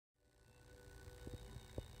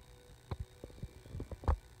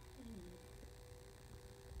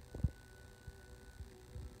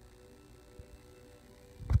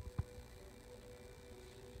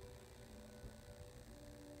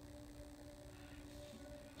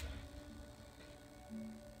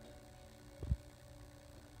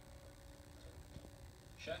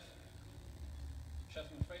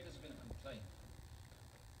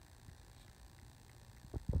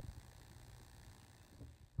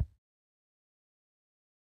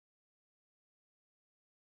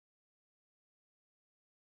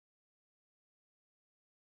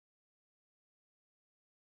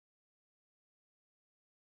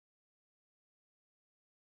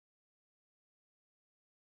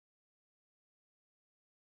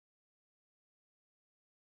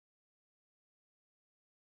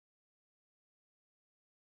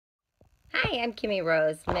Hi, I'm Kimmy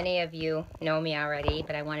Rose. Many of you know me already,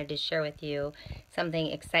 but I wanted to share with you something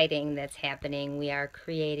exciting that's happening. We are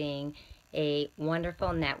creating a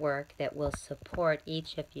wonderful network that will support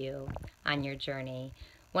each of you on your journey.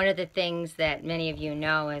 One of the things that many of you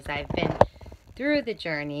know is I've been through the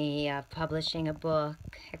journey of publishing a book,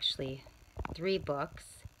 actually 3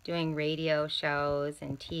 books, doing radio shows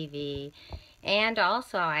and TV, and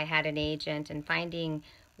also I had an agent and finding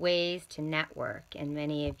ways to network, and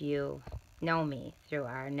many of you know me through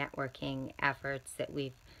our networking efforts that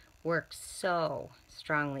we've worked so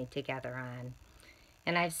strongly together on.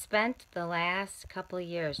 And I've spent the last couple of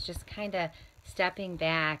years just kind of stepping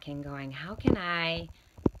back and going, how can I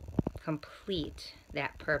complete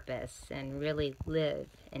that purpose and really live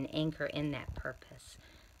and anchor in that purpose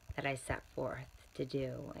that I set forth to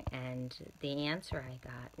do? And the answer I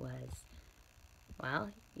got was, well,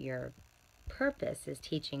 your purpose is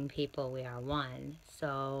teaching people we are one.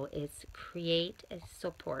 So it's create a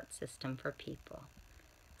support system for people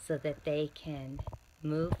so that they can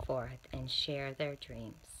move forth and share their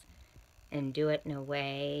dreams and do it in a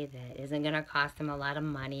way that isn't going to cost them a lot of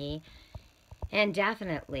money and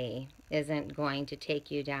definitely isn't going to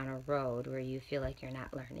take you down a road where you feel like you're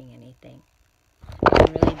not learning anything.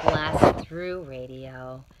 I'm really blessed through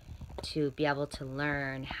radio to be able to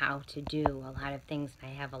learn how to do a lot of things. I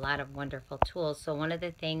have a lot of wonderful tools. So one of the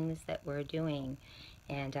things that we're doing,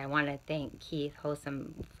 and I want to thank Keith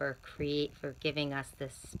Hossam for giving us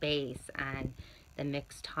this space on the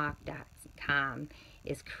mixtalk.com,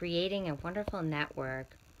 is creating a wonderful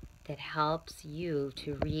network that helps you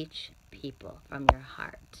to reach people from your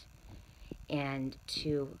heart and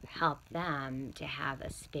to help them to have a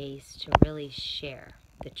space to really share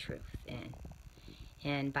the truth in.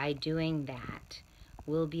 And by doing that,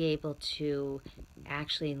 we'll be able to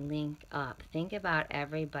actually link up. Think about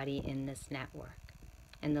everybody in this network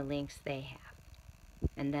and the links they have,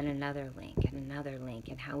 and then another link and another link,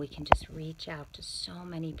 and how we can just reach out to so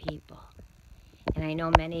many people. And I know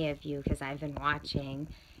many of you, because I've been watching,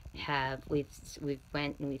 we've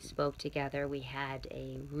went and we spoke together. We had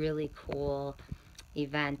a really cool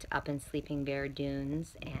event up in Sleeping Bear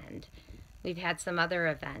Dunes, and we've had some other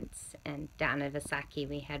events, and down at Vasaki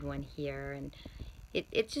we had one here, and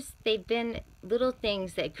they've been little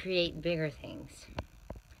things that create bigger things,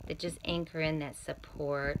 that just anchor in that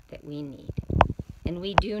support that we need. And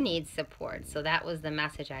we do need support, so that was the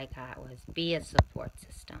message I got, was be a support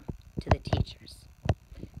system to the teachers.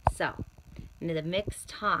 So, the Mixed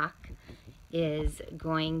Talk is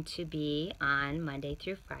going to be on Monday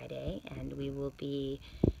through Friday, and we will be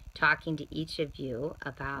talking to each of you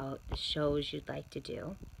about the shows you'd like to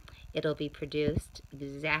do. It'll be produced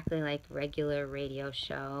exactly like a regular radio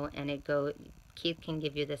show, and Keith can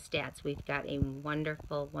give you the stats. We've got a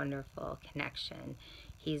wonderful, wonderful connection.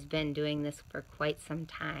 He's been doing this for quite some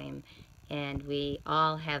time, and we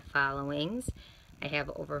all have followings. I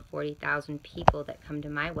have over 40,000 people that come to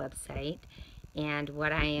my website, and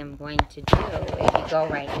what I am going to do, if you go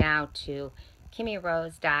right now to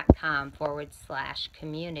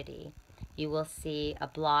kimmyrose.com/community, you will see a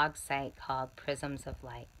blog site called Prisms of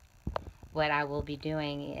Light. What I will be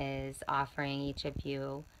doing is offering each of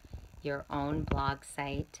you your own blog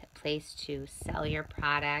site, a place to sell your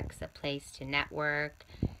products, a place to network,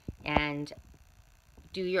 and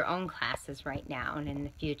do your own classes right now. And in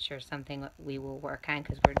the future, something we will work on,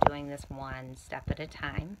 because we're doing this one step at a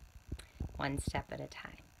time,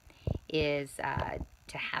 is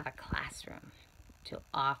to have a classroom to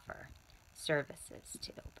offer services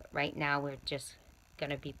to. But right now we're just going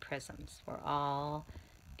to be prisms. We're all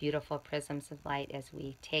beautiful prisms of light as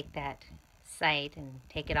we take that site and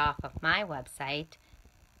take it off of my website,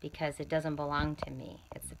 because it doesn't belong to me.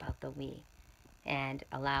 It's about the we, and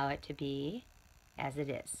allow it to be as it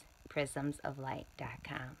is,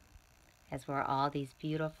 prismsoflight.com, as we're all these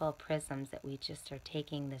beautiful prisms that we just are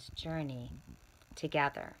taking this journey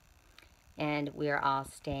together. And we are all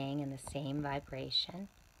staying in the same vibration,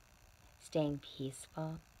 staying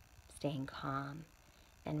peaceful, staying calm,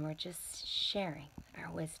 and we're just sharing our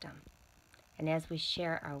wisdom. And as we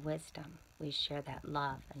share our wisdom, we share that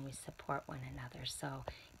love and we support one another. So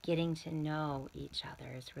getting to know each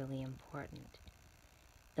other is really important.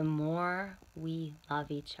 The more we love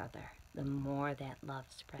each other, the more that love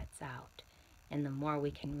spreads out, and the more we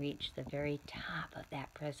can reach the very top of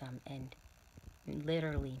that prism and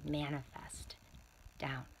literally manifest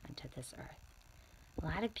down onto this earth. A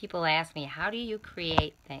lot of people ask me, how do you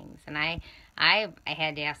create things? And I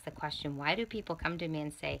had to ask the question, why do people come to me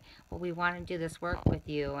and say, well, we want to do this work with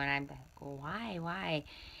you? And I'm like, well, why?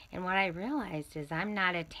 And what I realized is I'm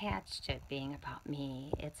not attached to it being about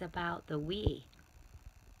me. It's about the we.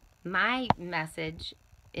 my message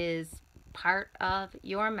is part of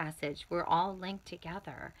your message. We're all linked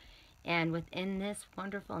together. And within this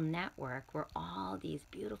wonderful network, we're all these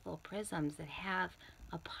beautiful prisms that have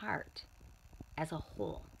a part as a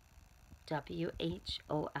whole.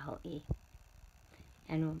 WHOLE.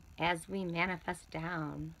 And as we manifest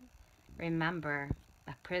down, remember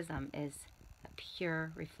a prism is a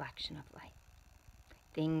pure reflection of light.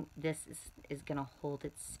 This is going to hold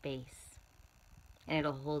its space, and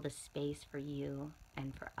it'll hold a space for you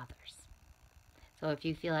and for others. So if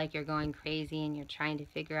you feel like you're going crazy and you're trying to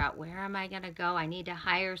figure out, where am I going to go? I need to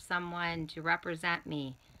hire someone to represent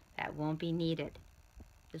me. That won't be needed.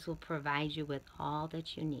 This will provide you with all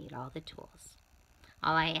that you need, all the tools.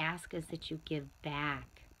 All I ask is that you give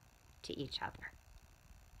back to each other.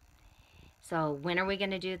 So when are we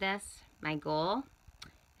going to do this? My goal,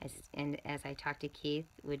 as I talked to Keith,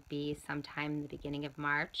 would be sometime in the beginning of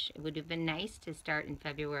March. It would have been nice to start in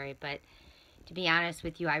February, but to be honest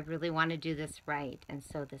with you, I really want to do this right. And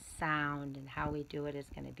so the sound and how we do it is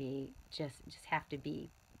going to be just have to be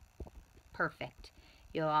perfect.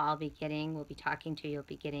 We'll be talking to you, you'll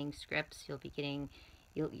be getting scripts, we're going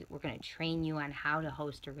to train you on how to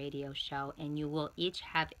host a radio show, and you will each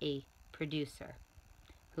have a producer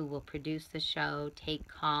who will produce the show, take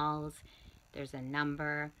calls. There's a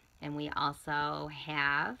number, and we also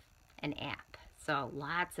have an app. So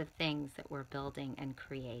lots of things that we're building and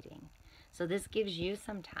creating. So this gives you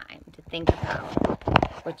some time to think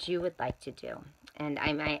about what you would like to do. And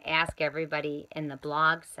I might ask everybody in the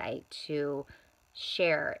blog site to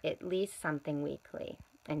share at least something weekly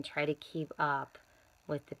and try to keep up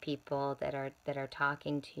with the people that are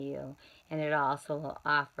talking to you. And it also will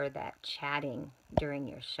offer that chatting during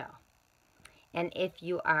your show. And if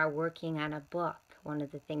you are working on a book, one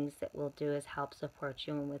of the things that we'll do is help support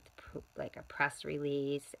you with like a press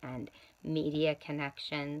release and media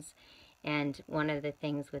connections. And one of the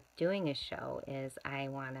things with doing a show is I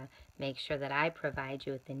want to make sure that I provide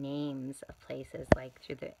you with the names of places, like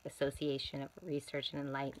through the Association of Research and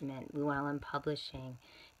Enlightenment, Llewellyn Publishing,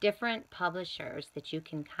 different publishers that you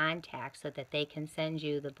can contact so that they can send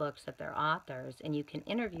you the books of their authors and you can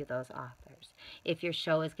interview those authors. If your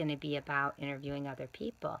show is going to be about interviewing other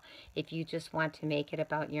people, if you just want to make it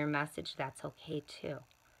about your message, that's okay too.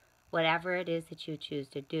 Whatever it is that you choose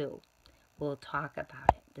to do, we'll talk about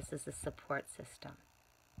it. This is a support system.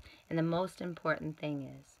 And the most important thing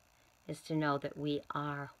is to know that we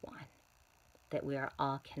are one, that we are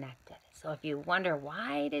all connected. So if you wonder,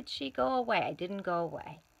 why did she go away? I didn't go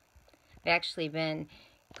away. I've actually been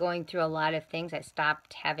going through a lot of things. I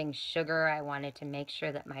stopped having sugar. I wanted to make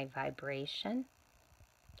sure that my vibration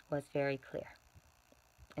was very clear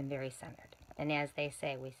and very centered. And as they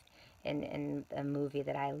say, in a movie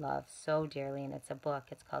that I love so dearly, and it's a book,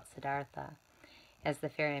 it's called Siddhartha. As the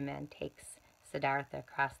ferryman takes Siddhartha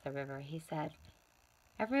across the river, he said,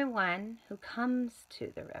 everyone who comes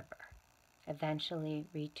to the river eventually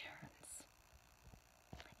returns.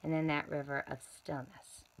 And then that river of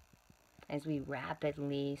stillness, as we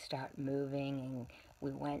rapidly start moving and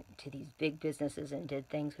we went to these big businesses and did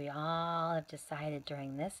things, we all have decided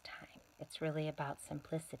during this time, it's really about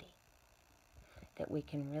simplicity, that we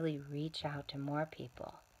can really reach out to more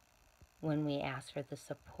people when we ask for the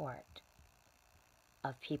support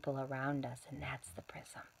of people around us, and that's the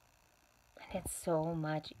prism. And it's so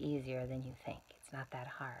much easier than you think. It's not that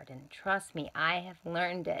hard. And trust me, I have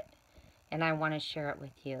learned it, and I want to share it with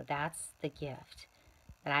you. That's the gift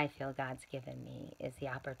that I feel God's given me, is the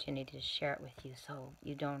opportunity to share it with you so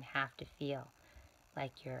you don't have to feel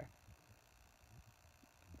like you're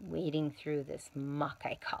wading through this muck,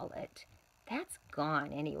 I call it. That's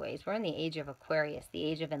gone anyways. We're in the age of Aquarius, the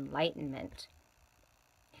age of enlightenment.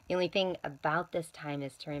 The only thing about this time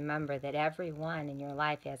is to remember that everyone in your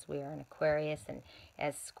life, as we are in Aquarius and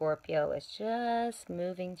as Scorpio is just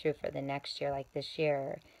moving through for the next year, like this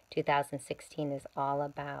year, 2016 is all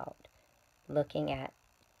about looking at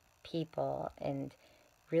people and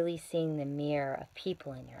really seeing the mirror of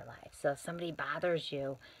people in your life. So if somebody bothers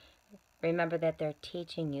you, remember that they're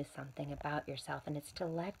teaching you something about yourself, and it's to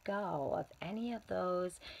let go of any of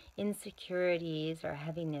those insecurities or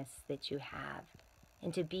heaviness that you have,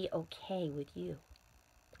 and to be okay with you,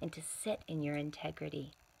 and to sit in your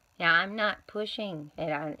integrity. Now, I'm not pushing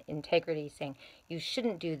it on integrity, saying you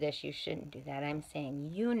shouldn't do this, you shouldn't do that. I'm saying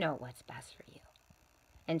you know what's best for you.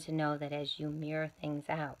 And to know that as you mirror things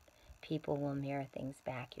out, people will mirror things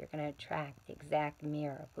back. You're going to attract the exact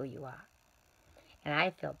mirror of who you are. And I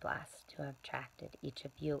feel blessed to have attracted each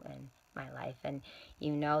of you in my life. And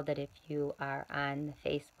you know that if you are on the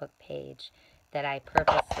Facebook page, that I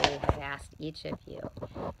purposely have asked each of you,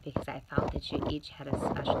 because I felt that you each had a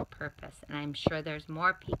special purpose. And I'm sure there's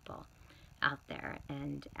more people out there.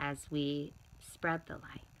 And as we spread the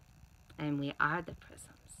light, and we are the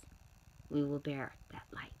prisms, we will bear that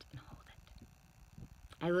light and hold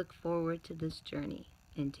it. I look forward to this journey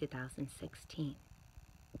in 2016,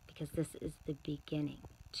 because this is the beginning.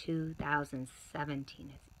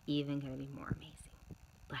 2017 is even going to be more amazing.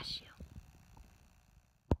 Bless you.